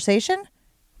conversation?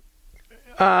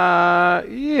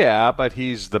 Yeah, but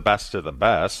he's the best of the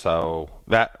best, so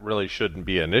that really shouldn't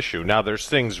be an issue. Now, there's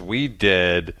things we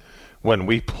did when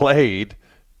we played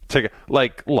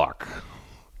like, look,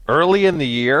 early in the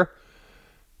year,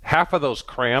 half of those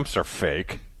cramps are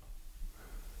fake.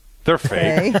 They're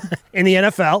fake. Okay. In the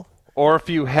NFL. Or if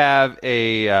you have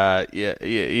your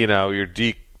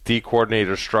D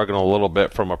coordinator struggling a little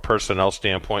bit from a personnel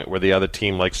standpoint where the other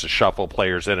team likes to shuffle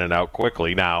players in and out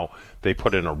quickly. Now, they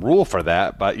put in a rule for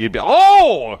that, but you'd be,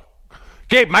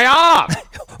 Gabe, my arm!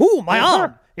 Ooh, my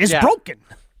arm is broken.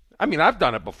 I mean, I've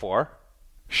done it before.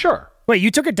 Sure. Wait, you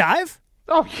took a dive?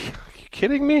 Oh, are you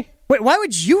kidding me? Wait, why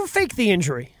would you fake the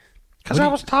injury? Because I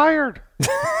was tired.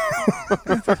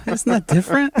 Isn't that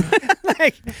different?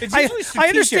 I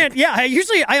understand. Yeah,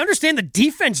 I understand the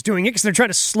defense doing it because they're trying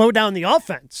to slow down the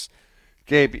offense.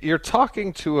 Gabe, you're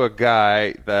talking to a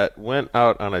guy that went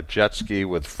out on a jet ski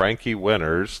with Frankie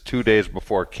Winters 2 days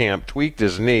before camp, tweaked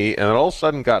his knee, and all of a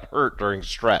sudden got hurt during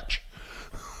stretch.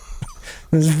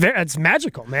 It's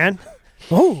magical, man.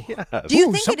 Oh, yes. Do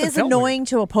you think it is annoying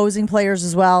to opposing players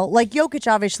as well? Like,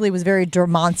 Jokic obviously was very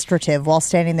demonstrative while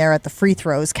standing there at the free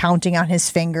throws, counting on his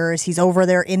fingers. He's over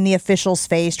there in the official's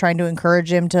face, trying to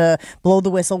encourage him to blow the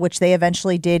whistle, which they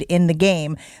eventually did in the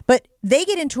game. But they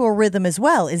get into a rhythm as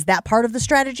well. Is that part of the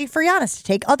strategy for Giannis, to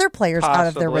take other players out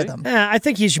of their rhythm? I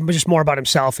think he's just more about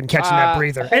himself and catching that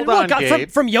breather. And look,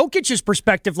 from Jokic's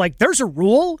perspective, like, there's a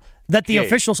rule that the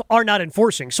officials are not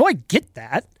enforcing. So I get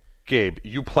that. Gabe,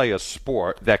 you play a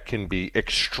sport that can be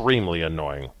extremely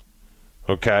annoying.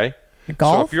 Okay?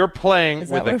 Golf? So if you're playing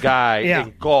with a guy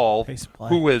in golf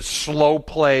who is slow,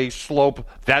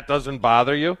 that doesn't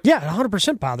bother you? Yeah, it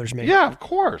 100% bothers me. Yeah, of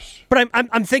course. But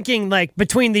I'm thinking, like,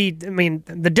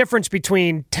 the difference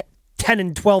between 10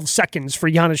 and 12 seconds for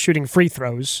Giannis shooting free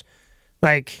throws,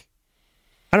 like,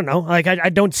 I don't know. Like, I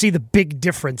don't see the big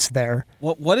difference there.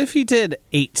 What if he did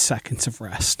 8 seconds of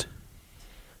rest?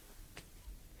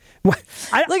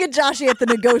 Look at Joshy at the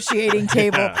negotiating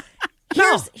table.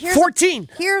 Here's 14.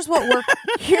 Here's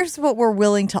what we're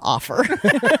willing to offer.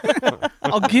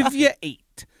 I'll give you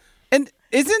 8. And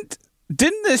didn't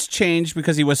this change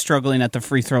because he was struggling at the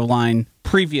free throw line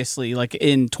previously, like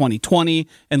in 2020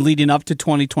 and leading up to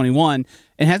 2021?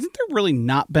 And hasn't there really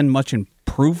not been much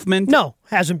improvement? No,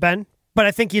 hasn't been. But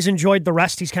I think he's enjoyed the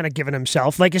rest he's kind of given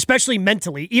himself, like, especially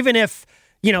mentally. Even if,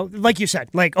 like you said,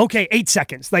 like, okay, 8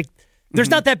 seconds, like. There's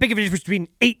not that big of a difference between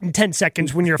 8 and 10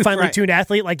 seconds when you're a finely tuned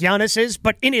athlete like Giannis is,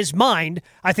 but in his mind,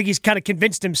 I think he's kind of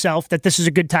convinced himself that this is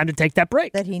a good time to take that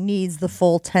break. That he needs the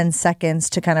full 10 seconds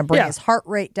to kind of bring his heart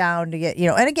rate down to get,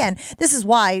 and again, this is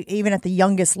why even at the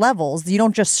youngest levels, you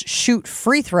don't just shoot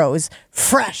free throws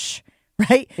fresh,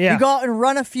 right? Yeah. You go out and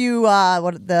run a few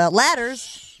the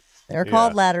ladders. They're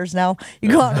called ladders now. You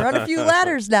go out and run a few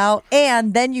ladders now,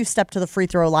 and then you step to the free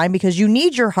throw line because you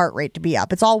need your heart rate to be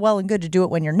up. It's all well and good to do it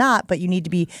when you're not, but you need to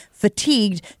be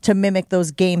fatigued to mimic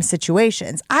those game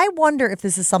situations. I wonder if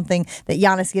this is something that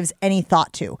Giannis gives any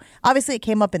thought to. Obviously, it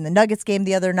came up in the Nuggets game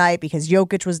the other night because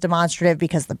Jokic was demonstrative,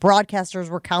 because the broadcasters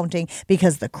were counting,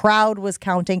 because the crowd was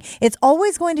counting. It's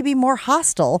always going to be more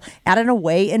hostile at an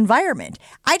away environment.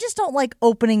 I just don't like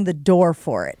opening the door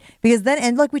for it because then,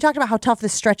 and look, we talked about how tough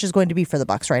this stretch is going to be for the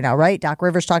Bucks right now, right? Doc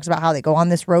Rivers talks about how they go on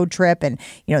this road trip and,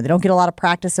 they don't get a lot of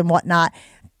practice and whatnot.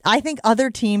 I think other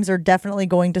teams are definitely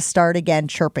going to start again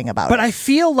chirping about it. But I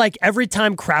feel like every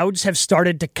time crowds have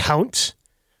started to count,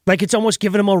 like it's almost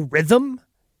given him a rhythm.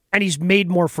 And he's made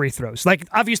more free throws. Like,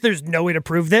 obviously, there's no way to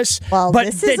prove this. Well, but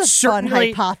this is a fun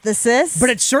hypothesis. But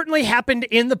it certainly happened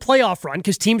in the playoff run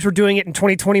because teams were doing it in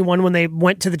 2021 when they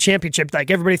went to the championship. Like,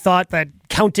 everybody thought that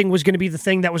counting was going to be the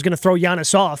thing that was going to throw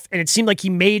Giannis off. And it seemed like he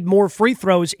made more free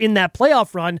throws in that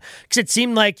playoff run because it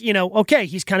seemed like, okay,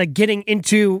 he's kind of getting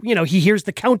into, he hears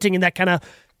the counting and that kind of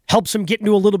helps him get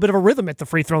into a little bit of a rhythm at the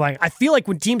free throw line. I feel like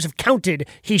when teams have counted,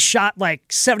 he shot like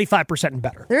 75% and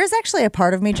better. There is actually a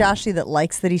part of me, Joshy, that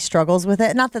likes that he struggles with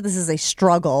it. Not that this is a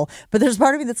struggle, but there's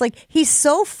part of me that's like, he's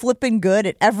so flipping good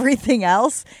at everything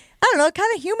else. I don't know, it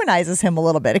kind of humanizes him a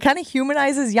little bit. It kind of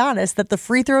humanizes Giannis that the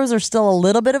free throws are still a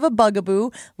little bit of a bugaboo,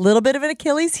 a little bit of an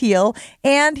Achilles heel,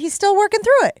 and he's still working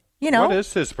through it. What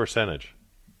is his percentage?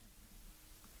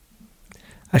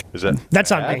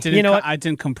 That's on me. I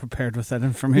didn't come prepared with that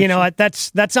information. You know what?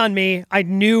 That's on me. I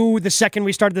knew the second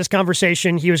we started this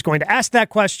conversation he was going to ask that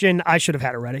question. I should have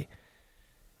had it ready.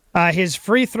 His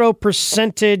free throw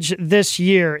percentage this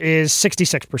year is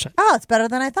 66%. Oh, it's better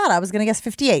than I thought. I was going to guess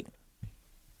 58.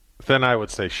 Then I would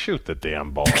say shoot the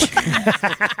damn ball.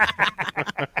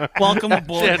 Welcome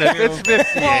aboard. It's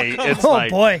 58. It's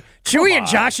boy. Chewy and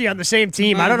Joshy on the same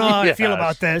team. I don't know how I feel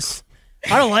about this.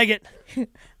 I don't like it.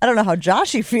 I don't know how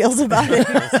Joshy feels about it.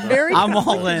 I'm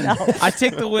all in. I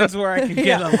take the wins where I can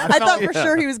get them. I thought for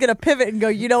sure he was going to pivot and go,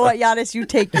 you know what, Giannis, you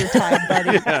take your time,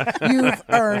 buddy. You've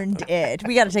earned it.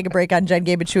 We got to take a break on Jen,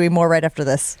 Gabe, and Chewy. More right after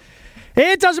this.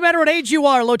 It doesn't matter what age you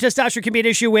are. Low testosterone can be an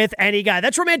issue with any guy.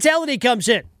 That's where Mentality comes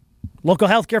in. Local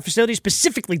healthcare facilities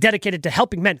specifically dedicated to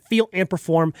helping men feel and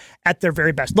perform at their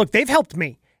very best. Look, they've helped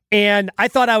me. And I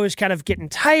thought I was kind of getting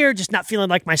tired, just not feeling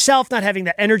like myself, not having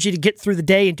that energy to get through the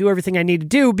day and do everything I need to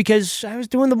do because I was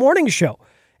doing the morning show.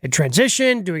 In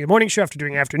transition, doing a morning show after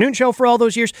doing an afternoon show for all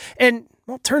those years. And,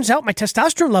 well, it turns out my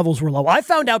testosterone levels were low. I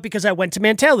found out because I went to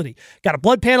Mentality. Got a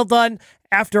blood panel done.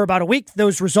 After about a week,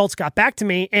 those results got back to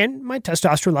me, and my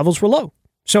testosterone levels were low.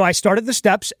 So I started the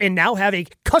steps and now have a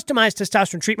customized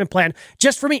testosterone treatment plan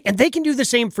just for me. And they can do the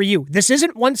same for you. This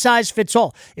isn't one size fits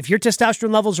all. If your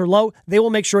testosterone levels are low, they will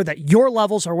make sure that your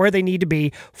levels are where they need to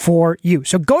be for you.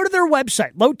 So go to their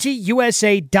website,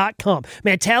 lowtusa.com.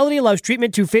 Mentality allows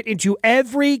treatment to fit into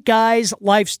every guy's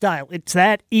lifestyle. It's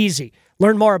that easy.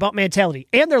 Learn more about Mentality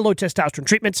and their low testosterone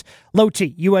treatments,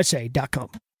 lowtusa.com.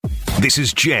 This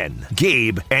is Jen,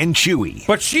 Gabe, and Chewy.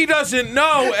 But she doesn't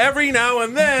know. Every now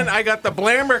and then, I got the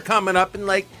blammer coming up and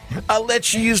I'll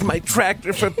let you use my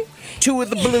tractor for 2 of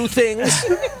the blue things,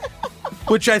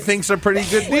 which I think's a pretty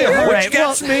good deal, which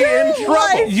gets me in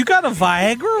trouble. You got a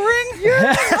Viagra ring?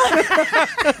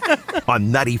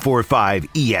 On 94.5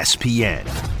 ESPN.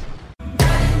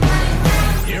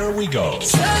 Here we go.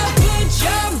 So put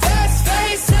your best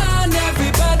face on,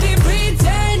 everybody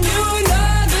pretend you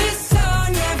know this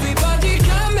song. Everybody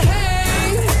come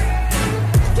hang.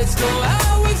 Let's go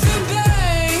out with a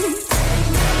bang.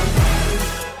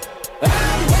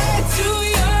 I'm way too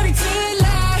young to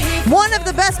lie. One of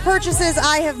the best purchases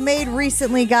I have made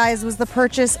recently, guys, was the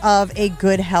purchase of a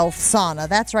Good Health sauna.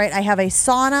 That's right. I have a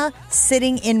sauna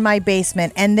sitting in my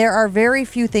basement, and there are very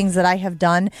few things that I have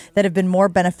done that have been more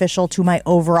beneficial to my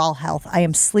overall health. I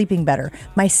am sleeping better.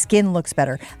 My skin looks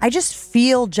better. I just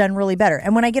feel generally better.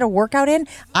 And when I get a workout in,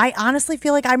 I honestly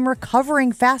feel like I'm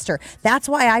recovering faster. That's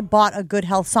why I bought a Good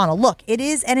Health sauna. Look, it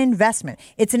is an investment.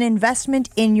 It's an investment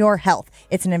in your health.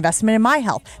 It's an investment in my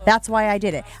health. That's why I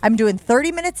did it. I'm doing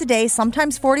 30 minutes a day,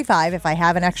 sometimes 45 if I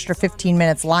have an extra 15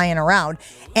 minutes lying around.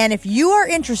 And if you are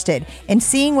interested in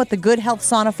seeing what the Good Health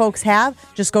sauna folks have,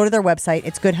 just go to their website.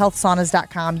 It's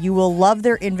goodhealthsaunas.com. You will love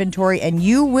their inventory, and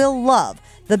you will love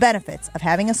the benefits of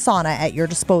having a sauna at your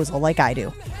disposal like I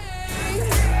do.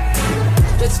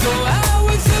 Let's go out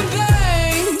with a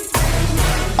bang.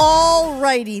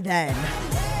 Alrighty then.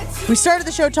 We started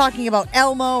the show talking about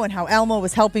Elmo and how Elmo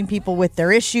was helping people with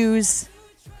their issues.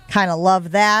 Kind of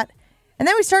love that. And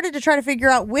then we started to try to figure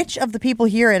out which of the people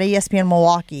here at ESPN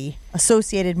Milwaukee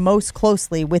associated most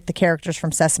closely with the characters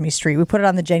from Sesame Street. We put it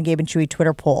on the Jen, Gabe, and Chewy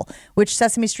Twitter poll. Which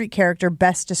Sesame Street character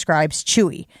best describes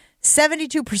Chewy?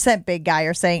 72% big guy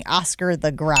are saying Oscar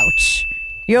the Grouch.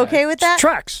 You okay with that?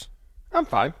 Tracks. I'm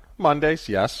fine. Mondays,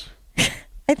 yes.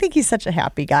 I think he's such a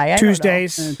happy guy.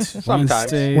 Tuesdays.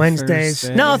 Sometimes. Wednesdays.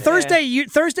 No, Thursday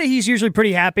he's usually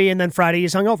pretty happy, and then Friday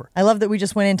he's hungover. I love that we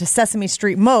just went into Sesame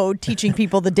Street mode, teaching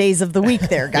people the days of the week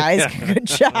there, guys. Good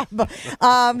job.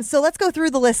 So let's go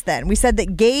through the list then. We said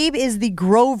that Gabe is the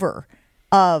Grover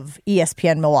of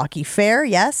ESPN Milwaukee. Fair,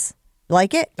 yes?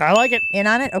 Like it? I like it. In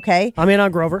on it? Okay. I'm in on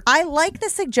Grover. I like the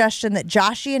suggestion that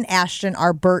Joshy and Ashton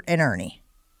are Bert and Ernie.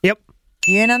 Yep.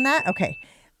 You in on that? Okay.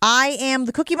 I am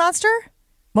the Cookie Monster,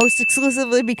 most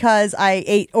exclusively because I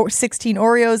ate 16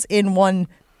 Oreos in one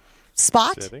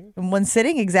spot, in one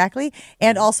sitting, exactly.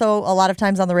 And also, a lot of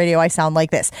times on the radio, I sound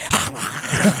like this.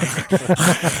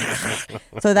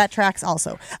 So that tracks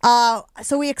also.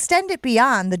 So we extend it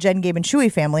beyond the Jen, Gabe, and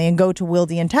Chewy family and go to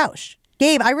Wildy and Tausch.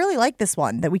 Gabe, I really like this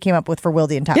one that we came up with for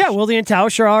Wildy and Tausch. Yeah, Wildy and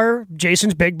Tausch are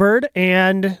Jason's Big Bird,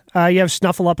 and you have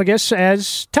Snuffleupagus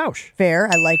as Tausch. Fair.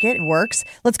 I like it. It works.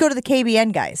 Let's go to the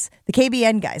KBN guys. The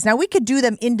KBN guys. Now, we could do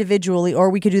them individually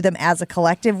or we could do them as a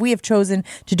collective. We have chosen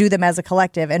to do them as a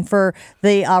collective. And for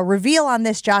the reveal on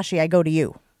this, Joshy, I go to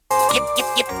you. Yep, yep,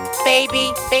 yep,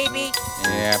 baby, baby.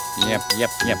 Yep, yep, yep,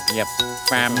 yep, yep,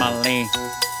 family.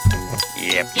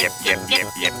 Yep, yep, yep, yep,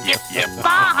 yep, yep, yep.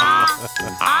 Uh-huh.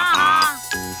 Uh-huh.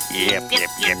 Yep, yep,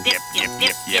 yep, yep, yep,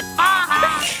 yep, yep.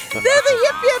 Uh-huh. They're the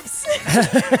yip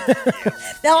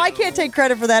yips. Now, I can't take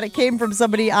credit for that. It came from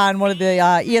somebody on one of the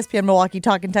ESPN Milwaukee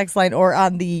Talk and Text line or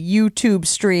on the YouTube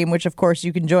stream, which, of course,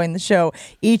 you can join the show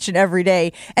each and every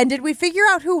day. And did we figure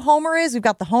out who Homer is? We've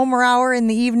got the Homer Hour in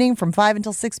the evening from 5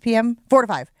 until 6 p.m. 4 to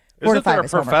 5. 4 to 5 there a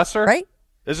is Homer, professor? right?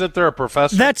 Isn't there a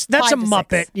professor? That's a 5 to Muppet.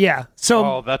 6. Yeah.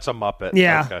 So that's a Muppet.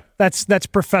 yeah, Okay. that's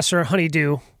Professor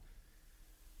Honeydew.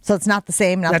 So it's not the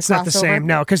same. That's not the same.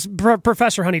 No, because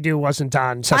Professor Honeydew wasn't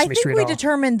on Sesame Street I think at we all.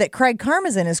 determined that Craig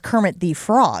Karmazin is Kermit the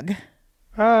Frog.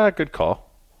 Good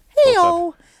call.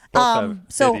 Hey-o. Both have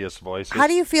So hideous voices. how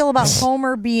do you feel about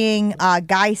Homer being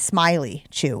Guy Smiley,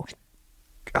 Chew?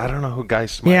 I don't know who Guy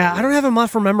Smiley Yeah, is. I don't have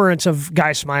enough remembrance of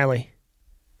Guy Smiley.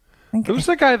 Who's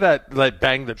the guy that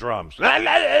banged the drums?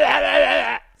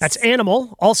 That's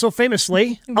Animal, also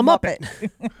famously a Muppet.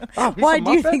 Oh, he's Why a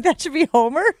do you Muppet? think that should be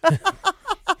Homer?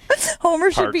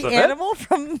 Homer should Parts be of it. Animal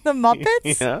from the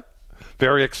Muppets? Yeah.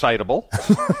 Very excitable.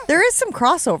 There is some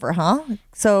crossover, huh?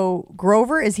 So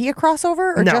Grover, is he a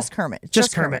crossover or No, just Kermit?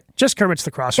 Just Kermit. Just Kermit's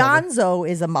the crossover. Gonzo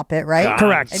is a Muppet, right?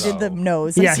 Correct. I did the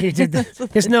nose. Yeah, he did.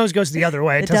 His nose goes the other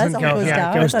way. It, It does? doesn't Oh, it go. goes Yeah,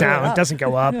 down? it goes I thought it down. went It doesn't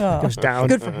go up. Oh. It goes down.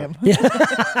 Good for him. He's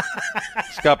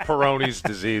got Peyronie's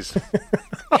disease.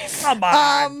 Come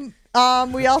on.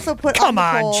 We also put Come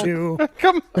on the on, poll. Chew.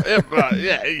 Come on.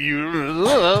 Yeah, you.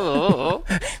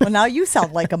 Well, now you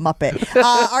sound like a Muppet.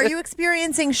 Are you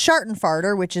experiencing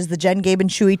Schadenfreude, which is the Jen, Gabe, and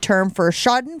Chewy term for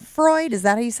Schadenfreude? Is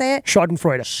that how you say it?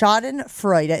 Schadenfreude.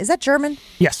 Schadenfreude. Is that German?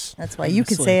 Yes. That's why you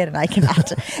can say it and I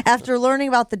cannot. After learning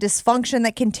about the dysfunction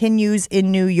that continues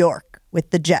in New York with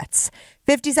the Jets,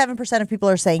 57% of people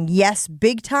are saying yes,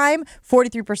 big time.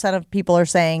 43% of people are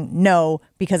saying no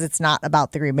because it's not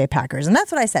about the Green Bay Packers. And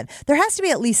that's what I said. There has to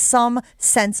be at least some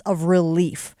sense of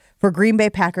relief for Green Bay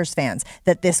Packers fans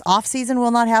that this offseason will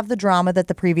not have the drama that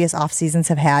the previous offseasons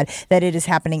have had, that it is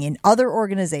happening in other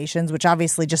organizations, which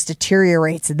obviously just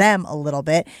deteriorates them a little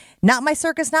bit. Not my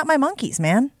circus, not my monkeys,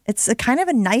 man. It's a kind of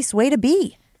a nice way to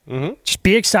be. Mm-hmm. Just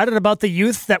be excited about the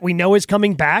youth that we know is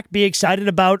coming back. Be excited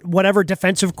about whatever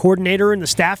defensive coordinator and the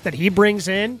staff that he brings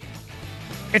in.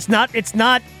 It's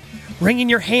not wringing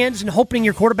your hands and hoping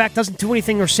your quarterback doesn't do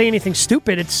anything or say anything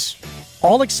stupid. It's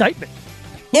all excitement.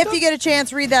 If you get a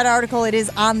chance, read that article. It is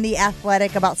on The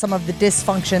Athletic about some of the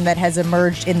dysfunction that has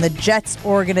emerged in the Jets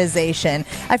organization.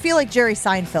 I feel like Jerry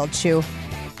Seinfeld, Chew.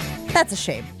 That's a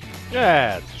shame.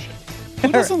 Yeah, it's a shame.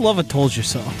 Who doesn't love a told you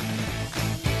so?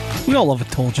 We all love a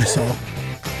told you so.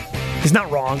 He's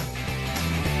not wrong.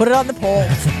 Put it on the poll.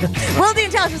 Wildy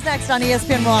and Tausch is next on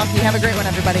ESPN Milwaukee. Have a great one,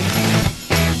 everybody.